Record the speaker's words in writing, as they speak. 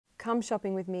Come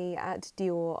shopping with me at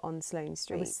Dior on Sloane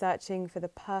Street. I was searching for the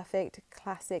perfect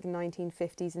classic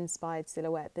 1950s inspired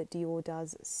silhouette that Dior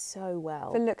does so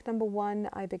well. For look number one,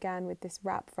 I began with this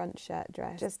wrap front shirt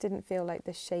dress. Just didn't feel like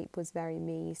the shape was very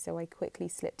me, so I quickly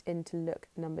slipped into look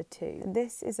number two. And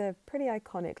this is a pretty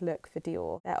iconic look for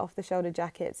Dior. Their off-the-shoulder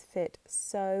jackets fit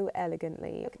so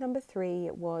elegantly. Look number three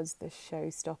was the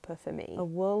showstopper for me. A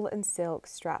wool and silk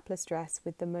strapless dress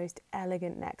with the most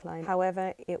elegant neckline.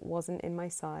 However, it wasn't in my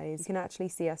size. You can actually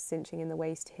see us cinching in the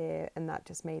waist here, and that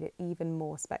just made it even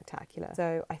more spectacular.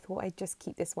 So I thought I'd just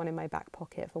keep this one in my back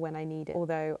pocket for when I need it,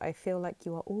 although I feel like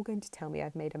you are all going to tell me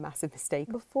I've made a massive mistake.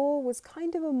 Number four was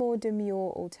kind of a more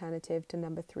demure alternative to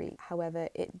number three. However,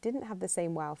 it didn't have the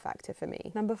same wow factor for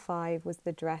me. Number five was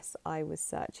the dress I was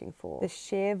searching for. The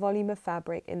sheer volume of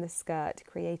fabric in the skirt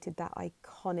created that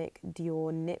iconic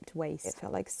Dior nipped waist. It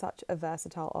felt like such a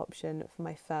versatile option for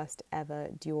my first ever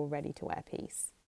Dior ready-to-wear piece.